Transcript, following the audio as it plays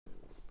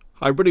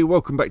Hi everybody,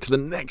 welcome back to the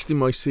next in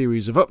my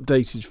series of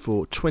updated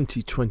for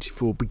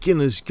 2024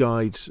 beginners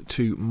guides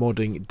to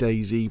modding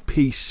DayZ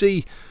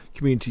PC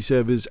Community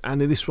Servers,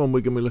 and in this one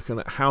we're going to be looking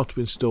at how to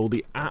install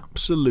the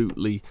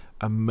absolutely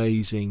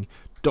amazing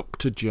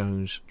Dr.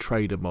 Jones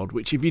Trader mod,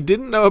 which if you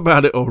didn't know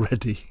about it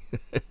already,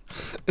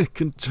 it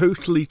can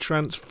totally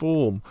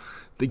transform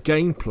the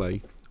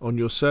gameplay on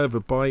your server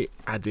by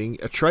adding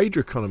a trader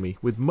economy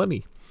with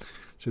money.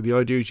 So the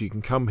idea is you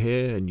can come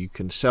here and you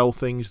can sell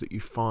things that you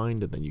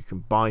find, and then you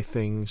can buy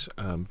things,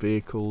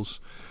 vehicles,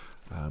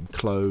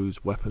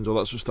 clothes, weapons, all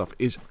that sort of stuff.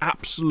 Is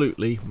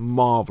absolutely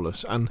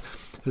marvellous and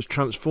has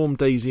transformed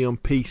DayZ on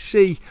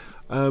PC,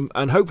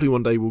 and hopefully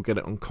one day we'll get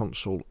it on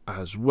console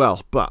as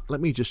well. But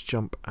let me just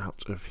jump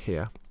out of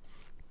here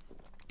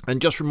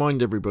and just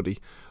remind everybody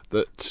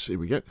that, here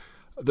we go,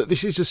 that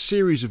this is a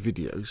series of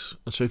videos,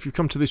 and so if you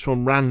come to this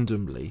one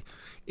randomly,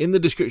 in the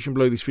description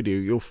below this video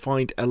you'll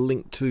find a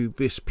link to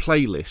this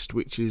playlist,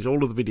 which is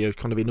all of the videos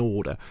kind of in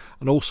order,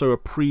 and also a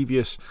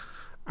previous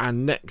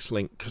and next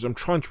link, because I'm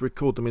trying to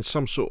record them in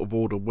some sort of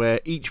order where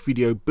each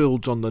video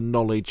builds on the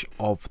knowledge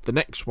of the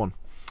next one.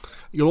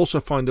 You'll also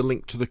find a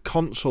link to the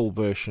console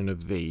version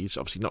of these,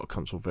 obviously not a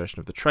console version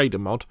of the trader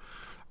mod,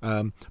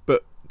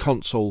 but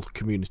console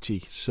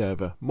community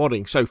server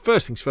modding. So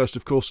first things first,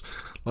 of course,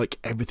 like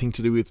everything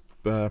to do with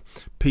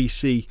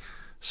PC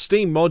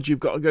Steam mod, you've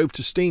got to go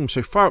to Steam.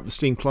 So fire up the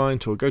Steam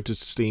client or go to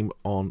Steam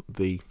on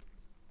the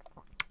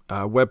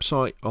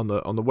website, on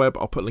the web.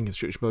 I'll put a link in the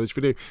description below this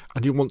video,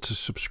 and you want to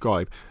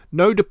subscribe.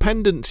 No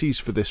dependencies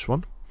for this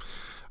one,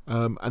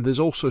 and there's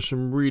also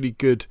some really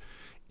good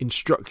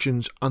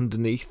instructions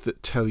underneath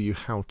that tell you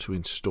how to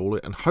install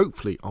it, and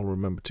hopefully I'll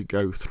remember to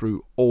go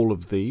through all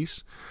of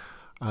these.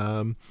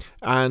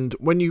 And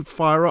when you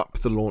fire up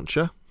the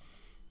launcher,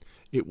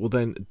 it will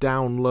then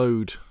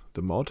download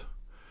the mod.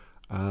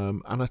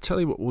 And I tell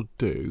you what we'll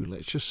do,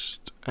 let's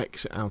just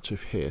exit out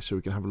of here so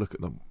we can have a look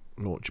at the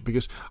launcher,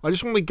 because I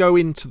just want to go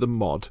into the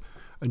mod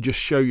and just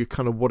show you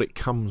kind of what it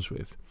comes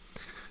with.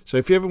 So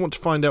if you ever want to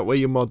find out where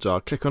your mods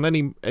are, click on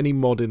any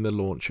mod in the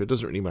launcher, it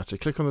doesn't really matter.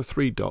 Click on the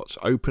three dots,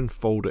 open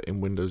folder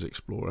in Windows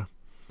Explorer,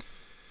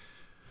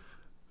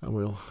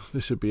 and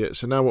this would be it.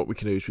 So now what we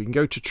can do is we can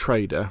go to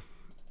Trader.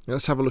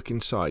 Let's have a look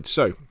inside.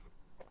 So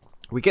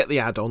we get the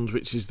add-ons,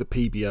 which is the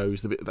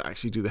PBOs, the bit that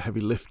actually do the heavy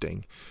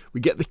lifting.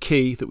 We get the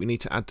key that we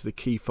need to add to the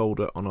key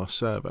folder on our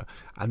server,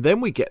 and then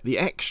we get the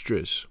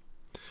extras.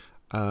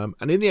 And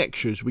in the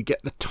extras we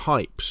get the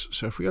types.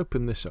 So if we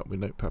open this up with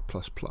Notepad++,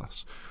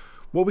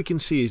 what we can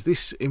see is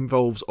this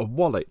involves a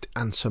wallet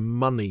and some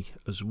money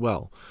as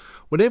well.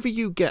 Whenever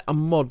you get a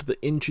mod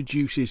that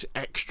introduces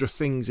extra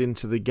things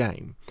into the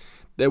game,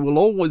 there will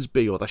always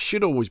be, or there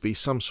should always be,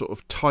 some sort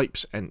of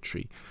types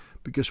entry.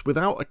 Because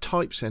without a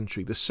types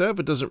entry, the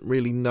server doesn't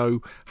really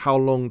know how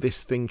long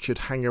this thing should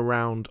hang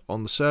around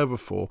on the server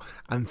for,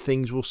 and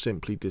things will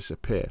simply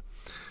disappear.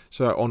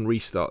 So on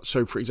restart,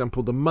 so for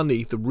example, the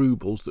money, the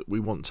rubles that we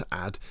want to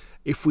add,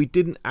 if we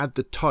didn't add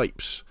the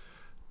types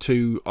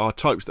to our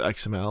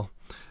types.xml,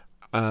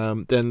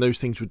 then those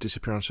things would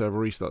disappear on server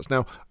restarts.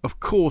 Now, of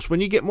course, when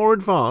you get more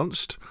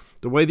advanced,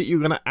 the way that you're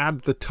going to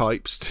add the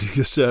types to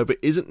your server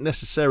isn't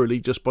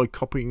necessarily just by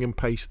copying and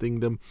pasting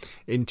them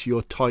into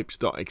your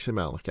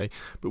types.xml, okay?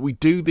 But we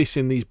do this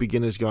in these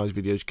beginners guys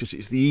videos because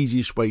it's the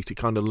easiest way to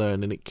kind of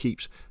learn, and it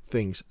keeps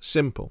things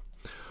simple.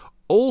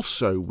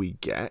 Also, we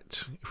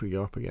get, if we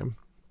go up again,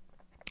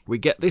 we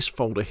get this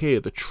folder here,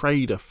 the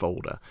trader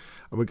folder,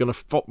 and we're going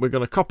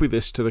to copy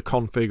this to the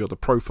config or the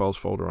profiles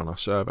folder on our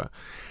server,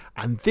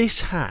 and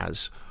this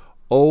has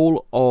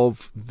all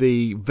of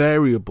the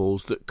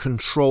variables that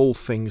control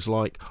things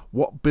like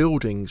what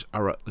buildings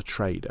are at the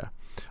trader,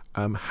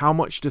 how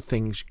much do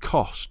things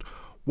cost,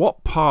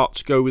 what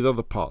parts go with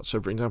other parts. So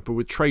for example,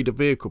 with trader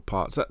vehicle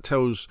parts, that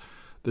tells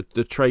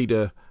the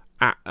trader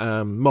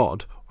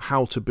mod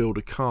how to build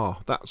a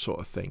car, that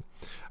sort of thing.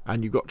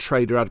 And you've got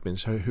trader admins,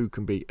 so who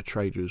can be a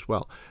trader as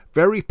well.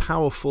 Very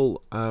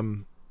powerful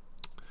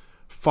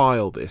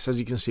file this. As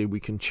you can see, we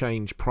can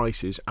change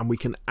prices and we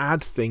can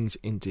add things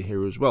into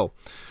here as well.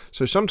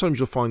 So sometimes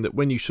you'll find that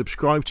when you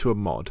subscribe to a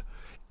mod,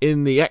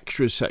 in the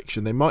extras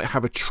section they might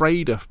have a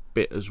trader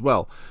bit as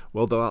well.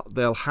 Well,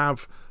 they'll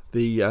have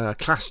the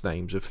class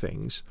names of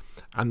things,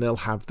 and they'll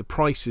have the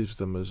prices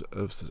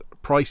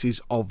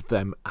of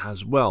them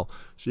as well,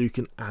 so you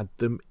can add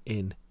them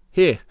in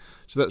here.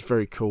 So that's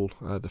very cool,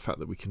 the fact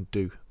that we can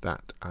do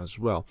that as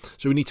well.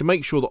 So we need to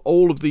make sure that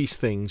all of these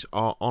things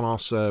are on our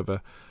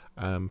server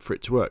for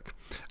it to work.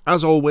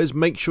 As always,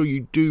 make sure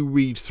you do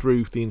read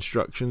through the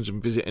instructions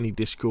and visit any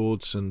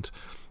discords and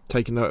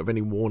take a note of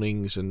any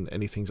warnings and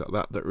any things like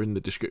that that are in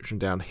the description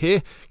down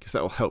here, because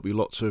that will help you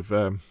lots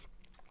of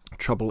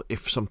trouble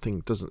if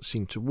something doesn't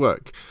seem to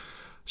work.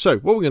 So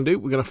what we're going to do,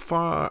 we're going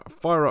to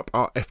fire up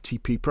our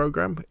FTP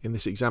program. In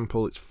this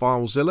example, it's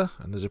FileZilla,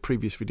 and there's a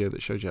previous video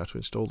that shows you how to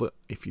install it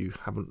if you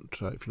haven't,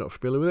 if you're not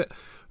familiar with it.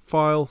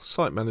 File,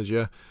 Site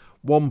Manager,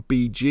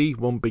 1BG,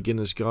 One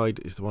Beginner's Guide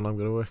is the one I'm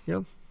going to be working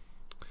on.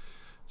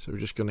 So we're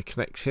just going to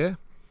connect here.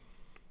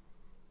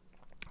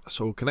 That's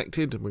all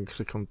connected, and we can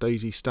click on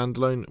DayZ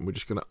standalone, and we're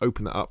just going to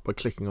open that up by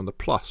clicking on the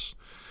plus.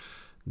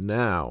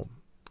 Now,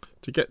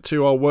 to get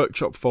to our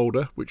workshop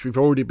folder, which we've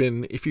already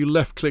been, if you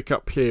left click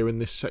up here in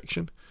this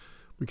section,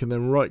 we can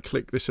then right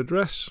click this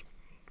address,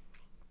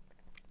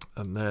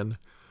 and then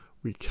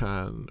we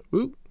can,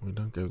 we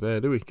don't go there,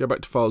 do we? Go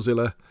back to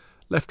FileZilla,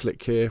 left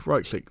click here,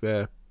 right click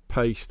there,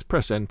 paste,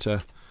 press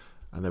enter,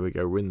 and there we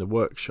go, we're in the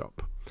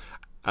workshop.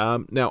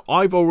 Now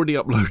I've already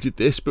uploaded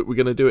this, but we're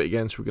going to do it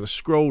again, so we're going to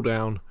scroll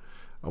down,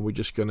 and we're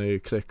just going to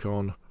click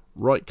on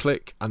right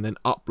click and then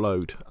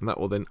upload, and that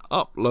will then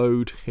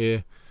upload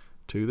here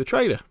to the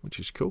trader, which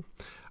is cool.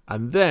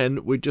 And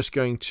then we're just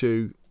going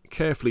to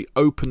carefully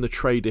open the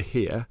trader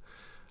here,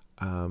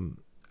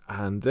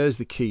 and there's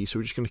the key, so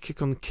we're just going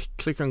to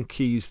click on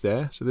keys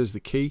there, so there's the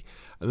key,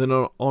 and then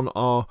on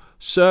our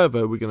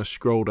server we're going to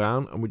scroll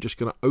down, and we're just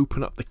going to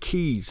open up the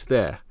keys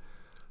there,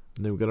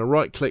 and then we're going to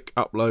right click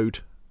upload,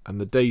 and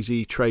the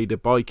DayZ trader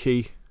by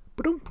key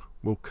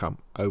will come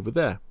over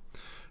there.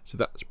 So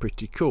that's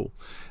pretty cool.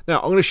 Now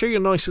I'm going to show you a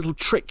nice little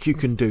trick you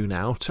can do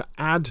now to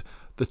add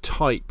the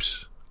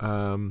types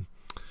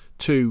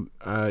to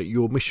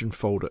your mission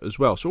folder as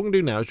well. So what we're going to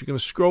do now is we're going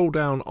to scroll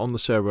down on the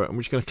server, and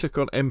we're just going to click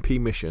on MP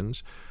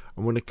missions,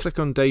 and we're going to click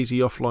on DayZ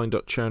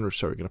offline.churners.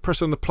 Sorry, we're going to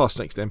press on the plus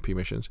next to MP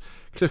missions,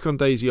 click on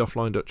DayZ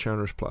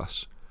offline.churners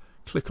plus,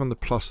 click on the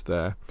plus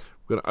there.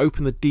 We're going to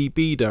open the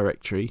DB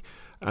directory,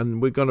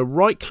 and we're going to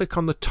right click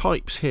on the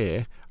types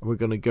here, and we're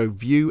going to go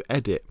view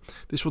edit.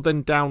 This will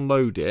then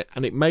download it,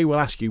 and it may well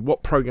ask you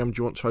what program do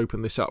you want to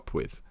open this up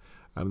with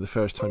the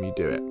first time you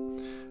do it.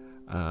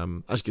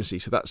 As you can see,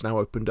 so that's now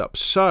opened up.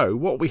 So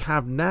what we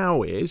have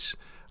now is,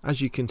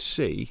 as you can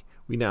see,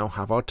 we now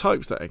have our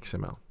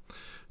types.xml.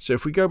 So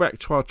if we go back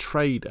to our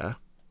trader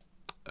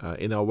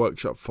in our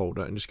workshop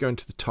folder and just go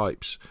into the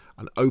types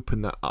and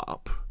open that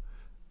up,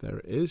 there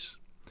it is.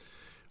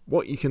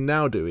 What you can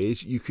now do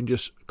is you can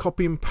just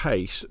copy and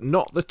paste,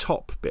 not the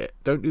top bit,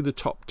 don't do the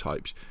top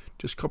types,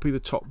 just copy the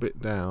top bit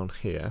down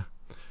here,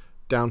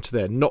 down to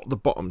there, not the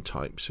bottom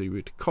type. So you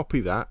would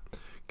copy that,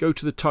 go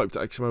to the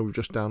types.xml we've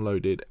just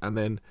downloaded, and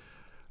then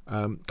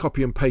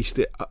copy and paste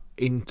it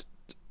in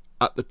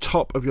at the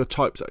top of your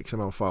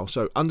types.xml file.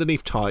 So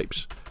underneath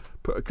types,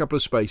 put a couple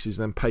of spaces,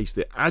 then paste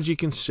it. As you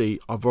can see,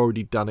 I've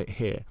already done it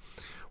here.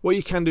 What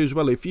you can do as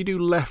well, if you do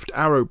left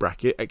arrow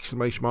bracket,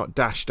 exclamation mark,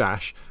 dash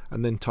dash,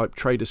 and then type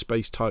trader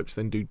space types,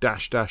 then do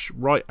dash dash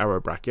right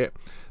arrow bracket,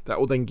 that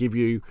will then give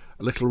you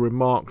a little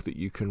remark that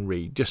you can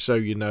read, just so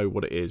you know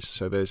what it is.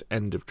 So there's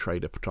end of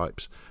trader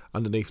types.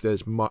 Underneath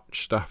there's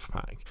much stuff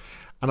pack.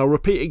 And I'll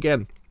repeat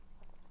again,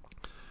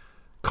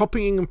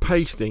 copying and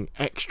pasting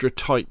extra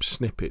type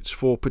snippets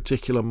for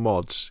particular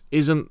mods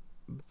isn't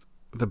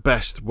the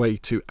best way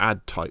to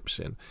add types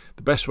in.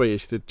 The best way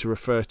is to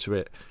refer to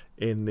it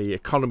in the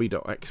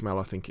economy.xml,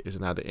 I think it is,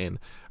 and add it in.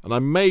 And I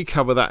may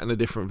cover that in a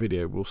different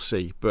video, we'll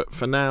see. But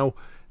for now,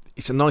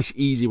 it's a nice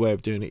easy way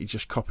of doing it. It's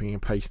just copying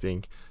and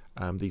pasting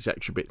these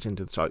extra bits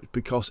into the types,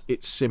 because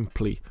it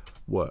simply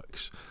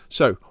works.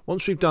 So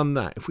once we've done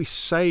that, if we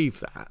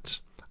save that,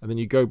 and then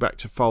you go back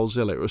to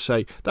FileZilla, it will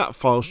say, that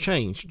file's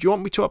changed. Do you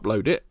want me to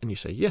upload it? And you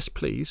say, yes,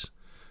 please.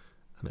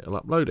 And it'll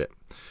upload it.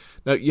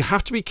 Now, you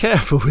have to be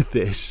careful with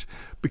this,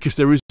 because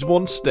there is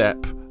one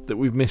step that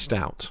we've missed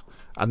out,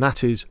 and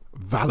that is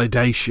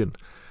validation,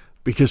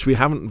 because we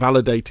haven't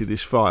validated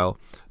this file.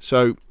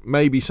 So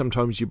maybe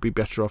sometimes you'd be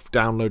better off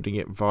downloading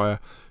it via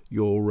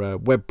your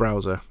web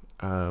browser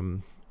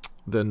than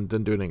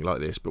doing it like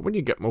this. But when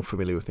you get more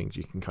familiar with things,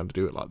 you can kind of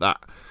do it like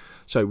that.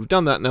 So we've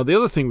done that. Now the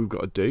other thing we've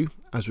got to do,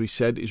 as we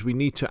said, is we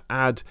need to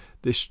add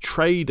this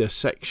trader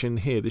section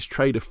here, this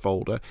trader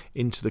folder,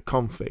 into the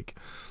config.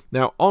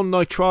 Now on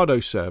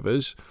Nitrado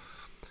servers,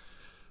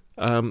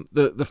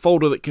 the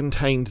folder that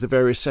contains the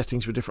various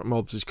settings for different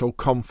mobs is called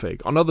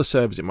config. On other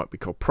servers it might be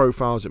called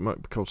profiles, it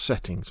might be called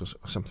settings,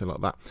 or something like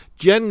that.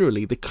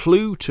 Generally, the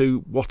clue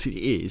to what it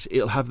is,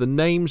 it'll have the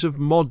names of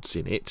mods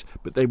in it,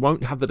 but they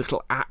won't have the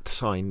little @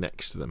 sign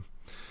next to them.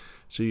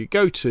 So you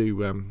go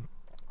to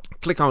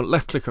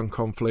left click on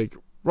config,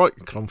 right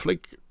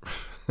config,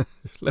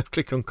 left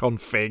click on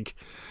config,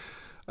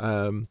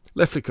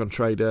 left click on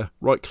trader,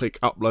 right click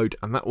upload,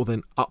 and that will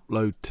then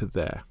upload to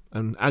there.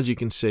 And as you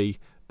can see,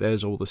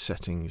 there's all the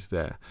settings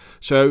there.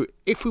 So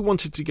if we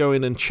wanted to go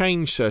in and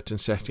change certain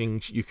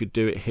settings, you could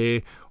do it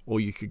here, or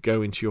you could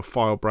go into your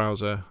file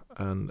browser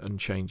and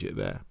change it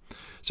there.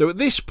 So at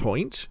this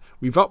point,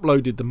 we've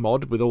uploaded the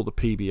mod with all the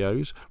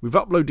PBOs, we've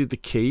uploaded the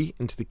key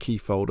into the key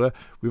folder,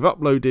 we've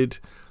uploaded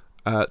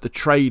the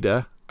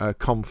trader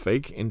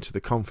config into the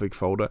config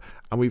folder,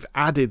 and we've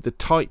added the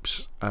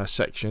types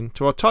section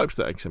to our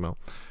types.xml.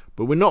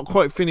 But we're not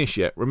quite finished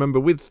yet. Remember,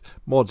 with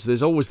mods,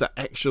 there's always that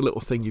extra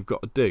little thing you've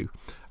got to do.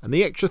 And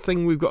the extra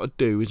thing we've got to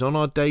do is on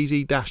our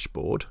DayZ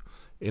dashboard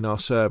in our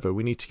server,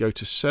 we need to go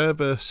to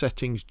Server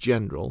Settings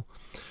General,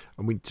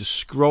 and we need to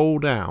scroll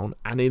down,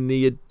 and in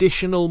the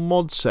additional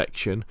mod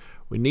section,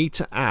 we need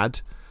to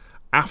add,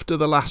 after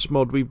the last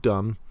mod we've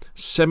done,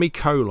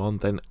 semicolon,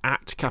 then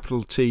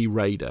 @T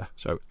Raider,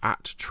 so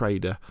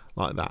 @trader,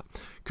 like that.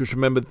 Because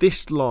remember,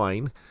 this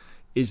line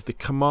is the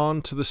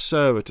command to the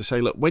server to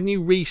say, look, when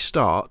you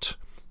restart,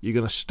 you're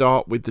going to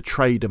start with the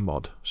trader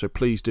mod. So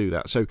please do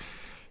that. So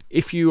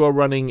if you are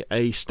running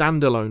a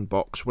standalone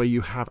box where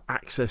you have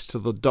access to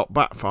the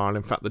 .bat file,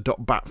 in fact, the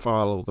 .bat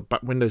file or the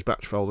Windows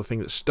batch file, the thing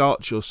that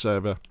starts your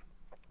server,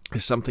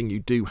 is something you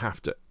do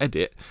have to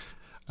edit,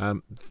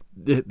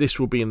 this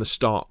will be in the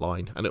start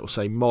line, and it will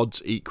say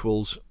mods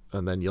equals,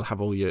 and then you'll have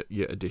all your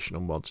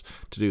additional mods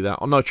to do that.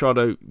 On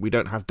Nitrado, we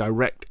don't have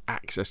direct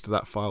access to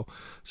that file,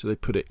 so they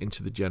put it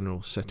into the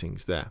general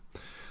settings there.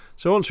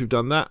 So once we've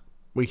done that,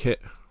 we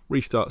hit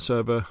restart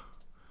server,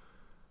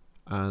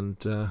 and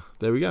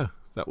there we go.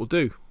 That will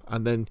do.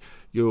 And then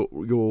your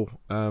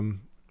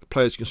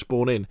players can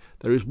spawn in.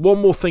 There is one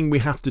more thing we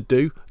have to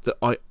do that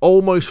I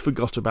almost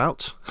forgot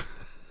about.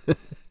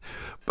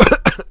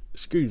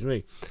 Excuse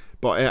me.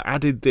 But I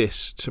added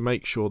this to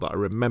make sure that I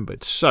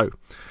remembered. So,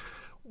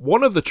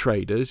 one of the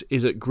traders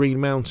is at Green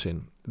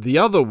Mountain. The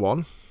other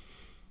one,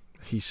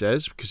 he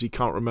says, because he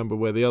can't remember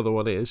where the other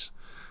one is,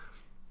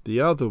 the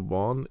other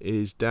one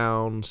is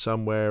down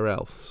somewhere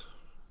else.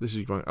 This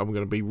is going, I'm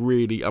going to be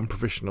really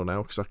unprofessional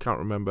now because I can't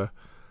remember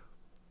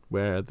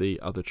where the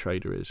other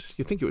trader is.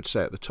 You'd think it would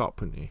say at the top,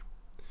 wouldn't you?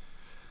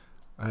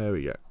 There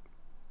we go.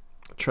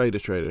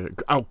 Trader.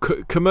 Oh,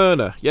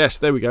 Kumyrna. Yes,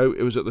 there we go.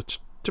 It was at the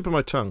tip of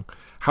my tongue.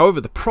 However,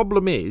 the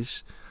problem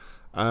is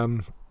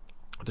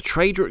the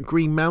trader at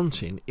Green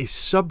Mountain is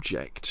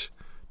subject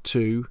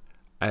to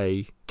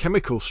a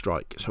chemical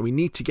strike. So we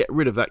need to get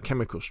rid of that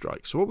chemical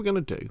strike. So what we're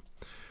going to do,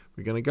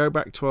 we're going to go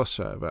back to our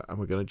server and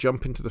we're going to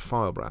jump into the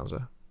file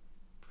browser.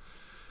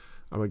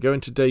 And we're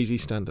going to DayZ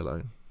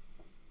Standalone.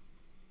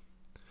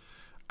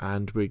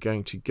 And we're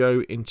going to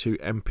go into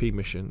MP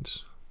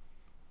missions.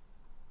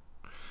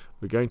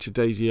 We're going to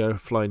DayZ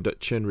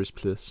Offline.Chenris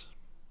Plus.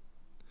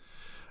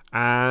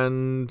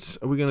 And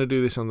are we going to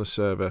do this on the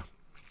server?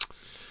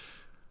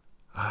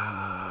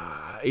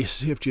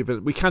 CFG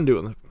event. We can do it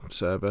on the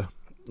server.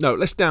 No,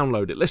 let's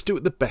download it. Let's do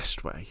it the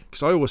best way,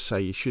 because I always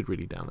say you should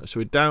really download it. So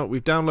we've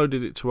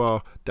downloaded it to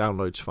our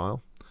downloads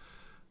file.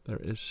 There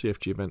it is,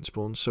 CFG event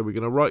spawn. So we're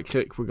going to right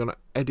click. We're going to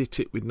edit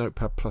it with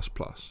Notepad++.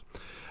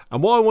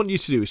 And what I want you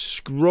to do is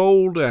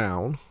scroll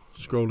down.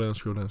 Scroll down.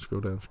 Keep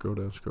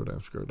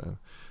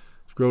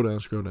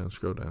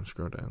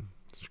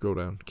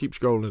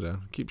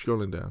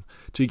scrolling down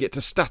till you get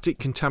to static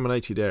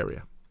contaminated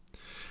area.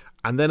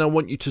 And then I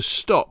want you to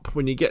stop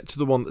when you get to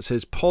the one that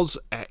says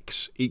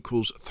POSX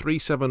equals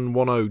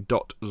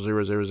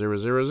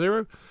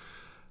 3710.00000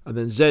 and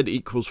then Z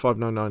equals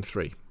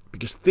 5993,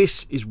 because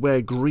this is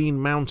where Green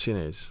Mountain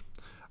is.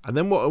 And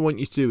then what I want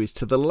you to do is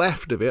to the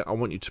left of it, I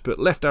want you to put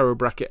left arrow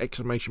bracket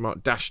exclamation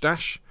mark dash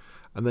dash,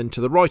 and then to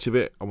the right of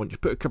it, I want you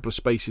to put a couple of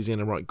spaces in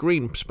and write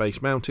green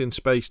space mountain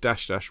space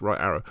dash dash right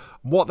arrow.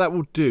 And what that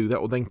will do, that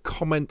will then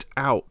comment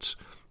out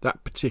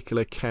that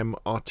particular chem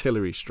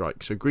artillery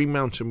strike. So Green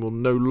Mountain will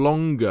no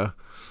longer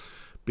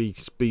be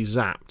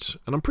zapped.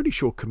 And I'm pretty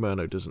sure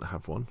Kumyrna doesn't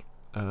have one.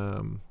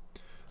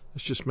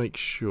 Let's just make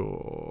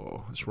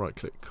sure. Let's right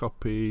click,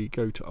 copy,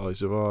 go to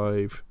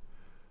iSurvive,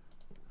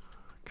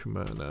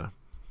 Kumyrna.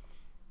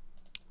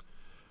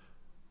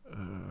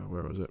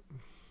 Where was it?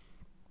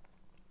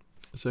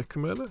 Is there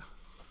Kumyrna?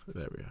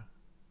 There we are.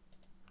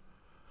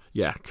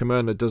 Yeah,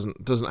 Kumyrna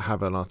doesn't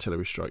have an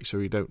artillery strike, so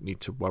we don't need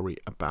to worry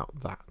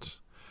about that.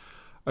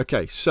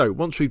 Okay, so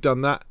once we've done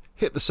that,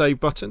 hit the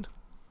save button,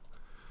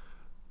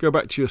 go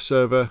back to your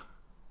server,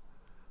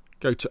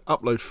 go to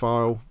upload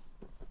file,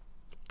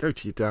 go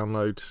to your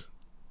downloads,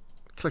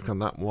 click on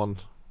that one,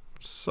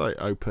 say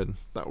open,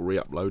 that will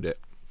re-upload it,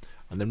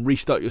 and then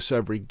restart your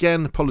server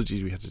again.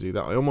 Apologies we had to do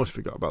that, I almost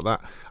forgot about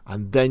that.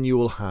 And then you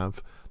will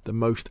have the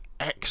most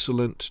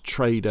excellent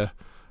trader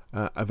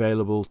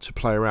available to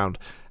play around.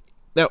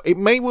 Now, it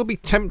may well be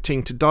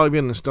tempting to dive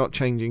in and start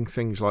changing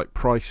things like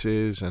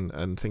prices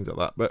and things like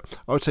that, but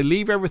I would say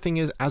leave everything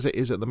as it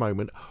is at the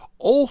moment.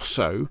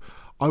 Also,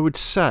 I would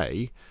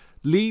say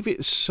leave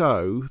it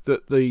so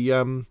that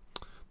the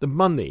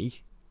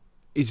money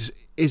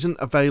isn't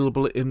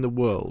available in the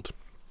world.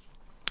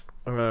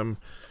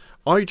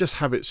 I just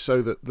have it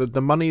so that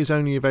the money is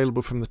only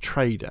available from the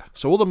trader.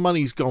 So all the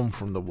money's gone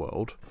from the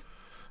world,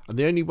 and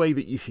the only way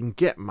that you can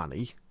get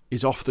money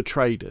is off the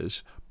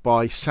traders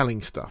by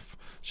selling stuff.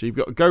 So you've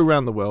got to go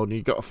around the world and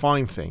you've got to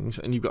find things,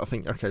 and you've got to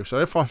think, okay, so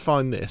if I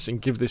find this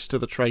and give this to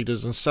the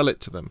traders and sell it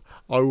to them,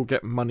 I will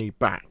get money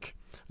back.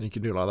 And you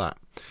can do it like that.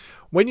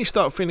 When you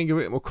start feeling a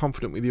bit more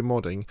confident with your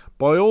modding,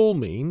 by all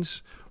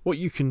means, what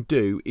you can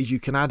do is you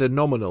can add a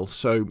nominal.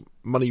 So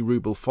money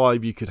ruble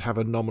 5, you could have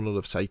a nominal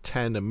of say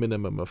 10, a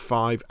minimum of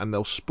 5, and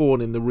they'll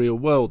spawn in the real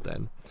world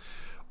then.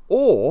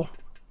 Or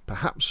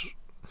perhaps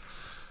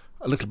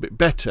a little bit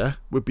better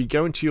would be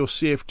going to your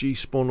CFG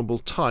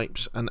spawnable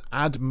types and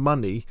add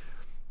money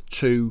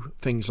to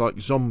things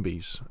like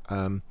zombies.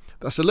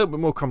 That's a little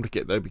bit more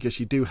complicated though, because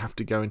you do have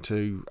to go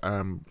into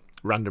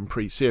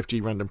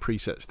CFG random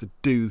presets to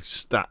do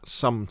that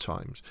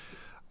sometimes.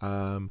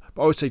 But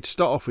I would say to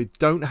start off with,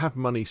 don't have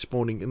money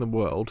spawning in the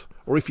world,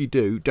 or if you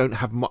do, don't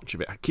have much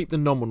of it. Keep the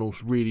nominals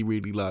really,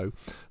 really low,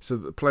 so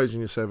that the players in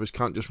your servers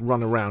can't just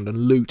run around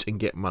and loot and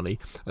get money,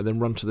 and then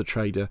run to the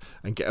trader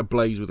and get a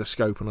blaze with a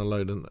scope and a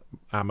load of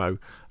ammo,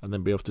 and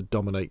then be able to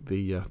dominate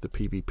the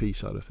PvP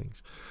side of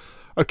things.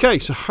 Okay,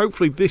 so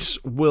hopefully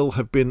this will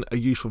have been a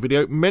useful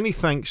video. Many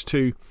thanks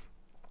to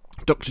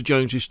Dr.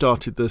 Jones, who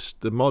started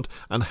the mod,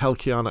 and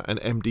Helkiana and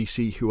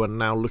MDC, who are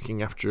now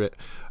looking after it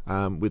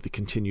with the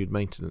continued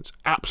maintenance.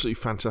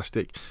 Absolutely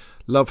fantastic.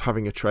 Love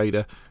having a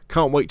trader.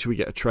 Can't wait till we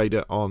get a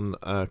trader on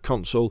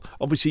console.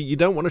 Obviously, you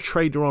don't want a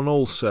trader on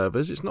all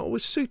servers. It's not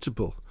always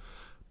suitable,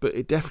 but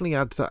it definitely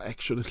adds that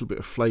extra little bit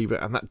of flavour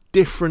and that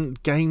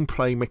different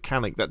gameplay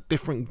mechanic, that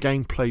different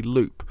gameplay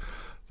loop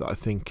that I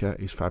think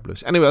is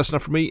fabulous. Anyway, that's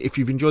enough from me. If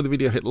you've enjoyed the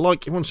video, hit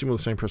like. If you want to see more of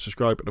the same, press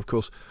subscribe. And of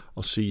course,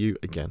 I'll see you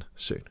again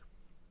soon.